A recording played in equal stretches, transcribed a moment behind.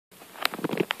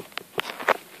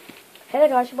Hello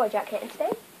guys, your boy Jack here, and today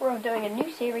we're doing a new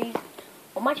series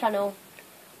on my channel,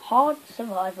 Hard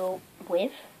Survival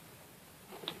with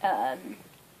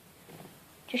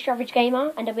just your average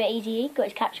gamer and WAZE. Got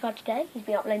his capture card today. He's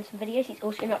been uploading some videos. He's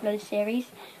also going to upload a series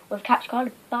with a capture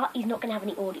card, but he's not going to have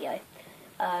any audio.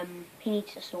 He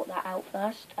needs to sort that out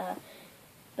first.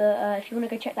 But if you want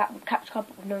to go check that capture card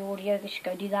but with no audio, just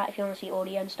go do that. If you want to see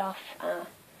audio and stuff,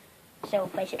 so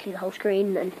basically the whole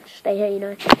screen and stay here, you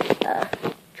know.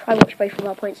 Try watch both of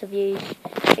our points of views.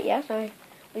 But yeah, so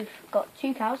we've got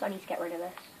 2 cows. I need to get rid of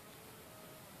this.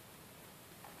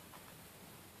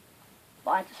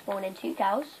 But I had to spawn in 2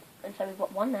 cows, and so we've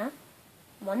got 1 there,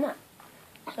 1 there.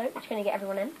 So we're just going to get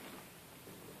everyone in.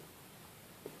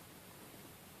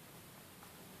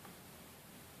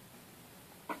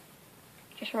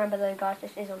 Just remember though guys,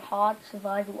 this is on Hard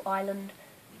Survival Island.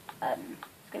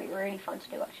 It's going to be really fun to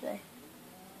do actually.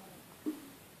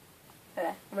 Okay,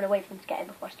 I'm going to wait for them to get in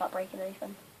before I start breaking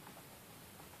anything.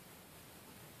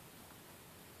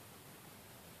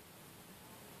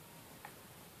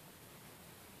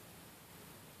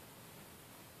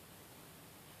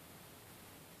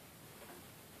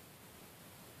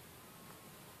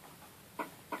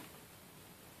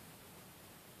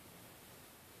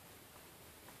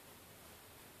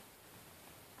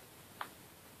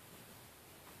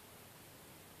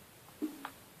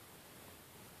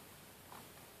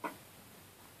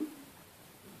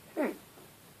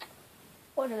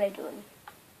 What are they doing?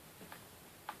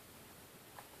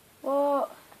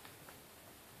 What?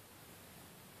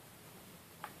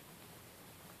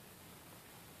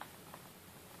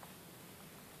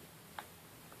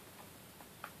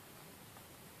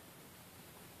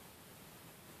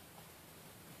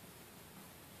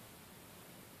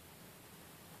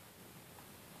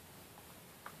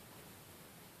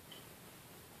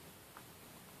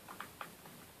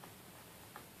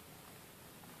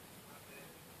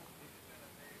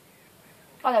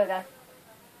 Oh, there we go.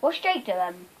 What's Jake doing? I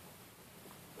believe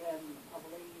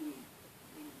he's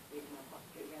taking my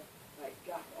basket again. Right,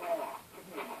 Jack,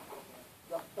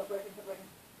 stop breaking. Come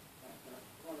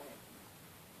on, mate.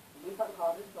 We've had the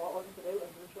hardest, so what we're going to do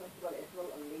is we're just going to let it for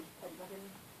at least 10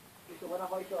 seconds. So when I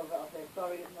voice over it, I'll say,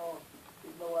 sorry, there's no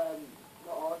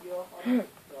audio on it.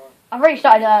 So. I've already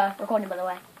started recording, by the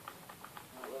way.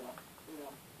 I'll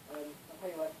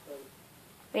tell you what, so.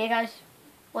 But yeah guys,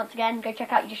 once again, go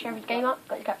check out Just Your Average Gamer.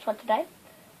 Got his capture card today.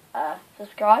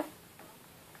 Subscribe.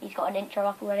 He's got an intro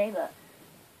up already, but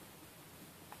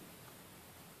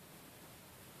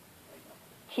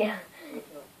yeah.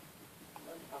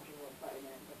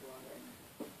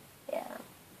 Yeah.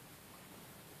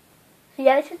 So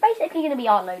yeah, this is basically going to be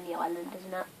our lonely island,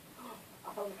 isn't it?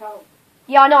 I found the cow.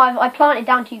 Yeah, I know. I planted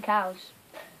down 2 cows.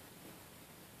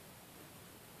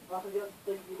 You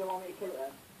don't want me to kill it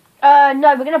then?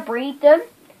 No, we're going to breed them.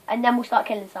 And then we'll start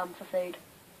killing some for food.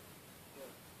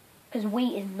 Because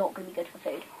wheat is not going to be good for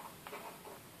food.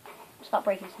 We'll start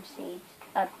breaking some seeds.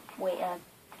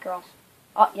 Grass.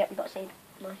 Oh, yep, we got a seed.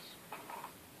 Nice.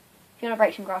 If you want to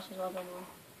break some grass as well, then we'll...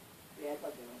 Yeah,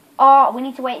 I'll do it. Oh, we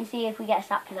need to wait and see if we get a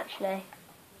sapling, actually.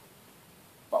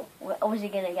 Well, we're obviously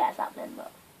going to get a sapling,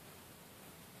 but...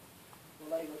 Well,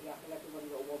 there you go, Jack. I guess we've only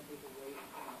got 1 piece of wheat.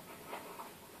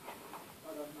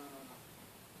 Oh, no.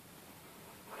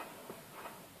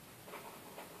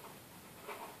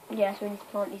 Yeah, so we need to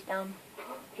plant these down.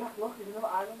 Jack, look, there's another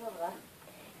island over there.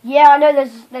 Yeah, I know.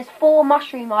 There's 4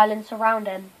 mushroom islands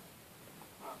surrounding.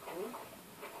 Oh, cool.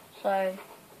 So,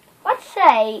 I'd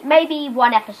say maybe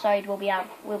 1 episode we'll be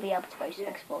able to go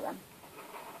explore them.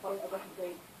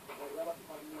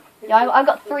 Yeah, I've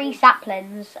got 3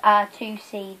 saplings, 2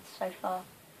 seeds so far.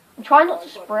 I'm trying not to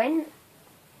sprint.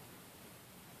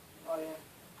 Oh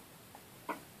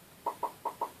yeah.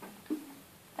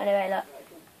 Anyway,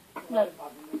 look.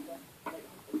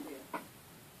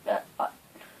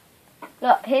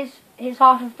 Look, here's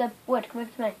half of the wood. Come over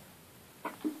to me.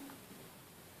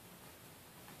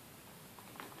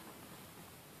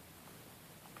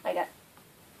 There you go.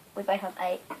 We both have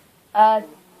 8.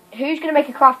 Who's going to make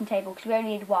a crafting table? Because we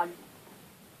only need 1.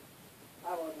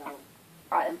 I will now.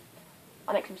 Right then.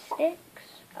 I'll make some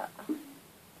sticks.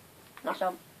 Nice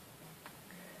one.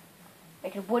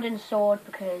 Make a wooden sword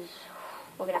because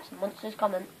we're going to have some monsters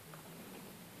coming.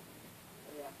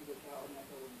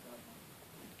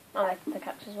 I'll make a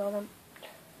pickaxe as well then.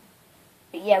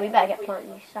 But yeah, we better get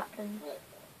planting these saplings.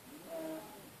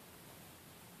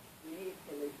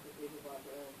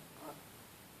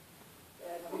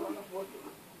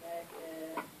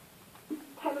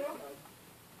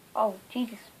 Oh,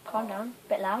 Jesus, calm down. A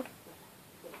bit loud.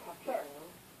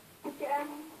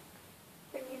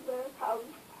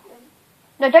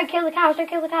 No, don't kill the cows. Don't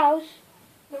kill the cows.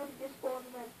 No, did you spawn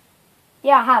them in?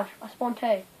 Yeah, I have. I spawned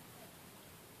 2.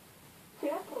 See, I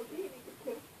told you you needed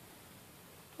 2.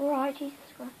 Alright, Jesus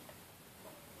Christ.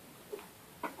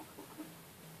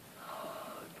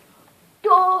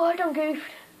 Oh, I done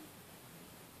goofed.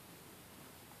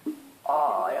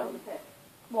 Oh, I done...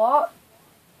 What?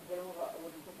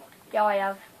 Yeah, I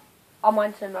have. I'll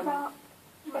mine some... Can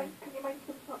you make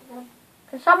some something then?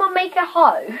 Can someone make a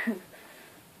hoe?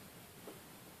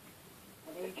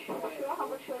 Sure, how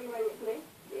much are you ready, please?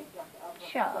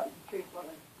 Shut up.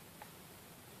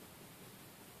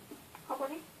 How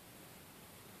many?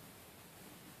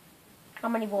 How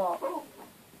many what? Oh,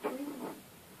 3.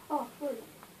 Oh, 3.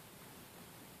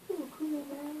 Oh, cool,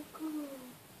 man, cool.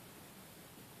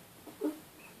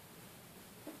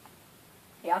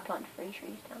 Yeah, I planted 3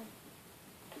 trees down.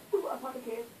 Ooh, I've had a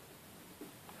cave.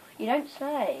 You don't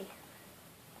say.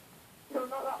 No,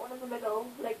 not that one in the middle,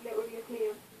 like literally a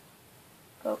cave.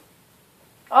 Cool.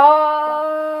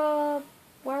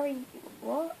 Where are you?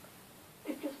 What?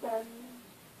 It just ends.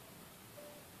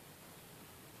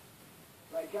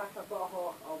 Right, Jack, I've got a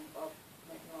hawk. I'll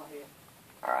make an art here.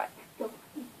 Alright. Go.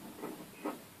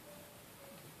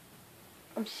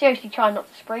 I'm seriously trying not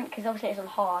to sprint, because obviously it's on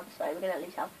hard, so we're going to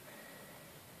lose health.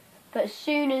 But as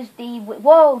soon as the...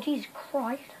 Whoa, Jesus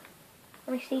Christ.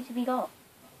 How many seeds have you got?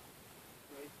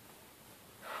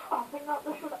 I think that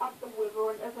they should add the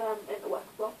wither into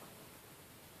Xbox.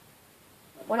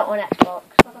 We're not on Xbox.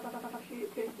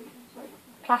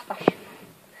 Plastash.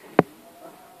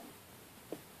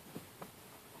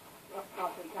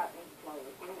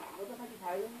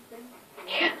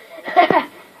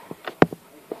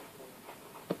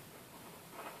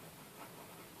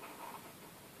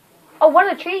 Oh, one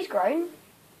of the trees grown.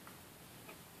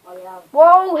 Oh, yeah.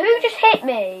 Whoa, who just hit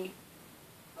me?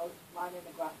 I was mining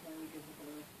the grass and we just put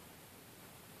it.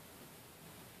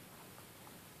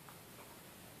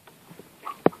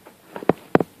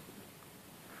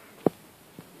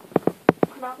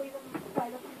 Can I leave them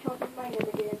sign up and children mining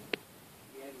again?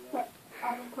 Yeah.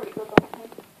 I'm pretty good at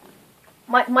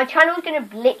that. My channel is going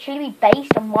to literally be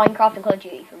based on Minecraft and Call of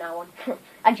Duty from now on.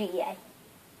 And GTA.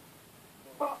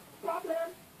 What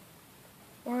problem?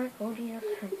 Alright, oh Jesus.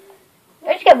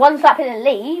 Don't just get one slap in and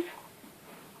leave.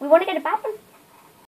 We want to get a bad one.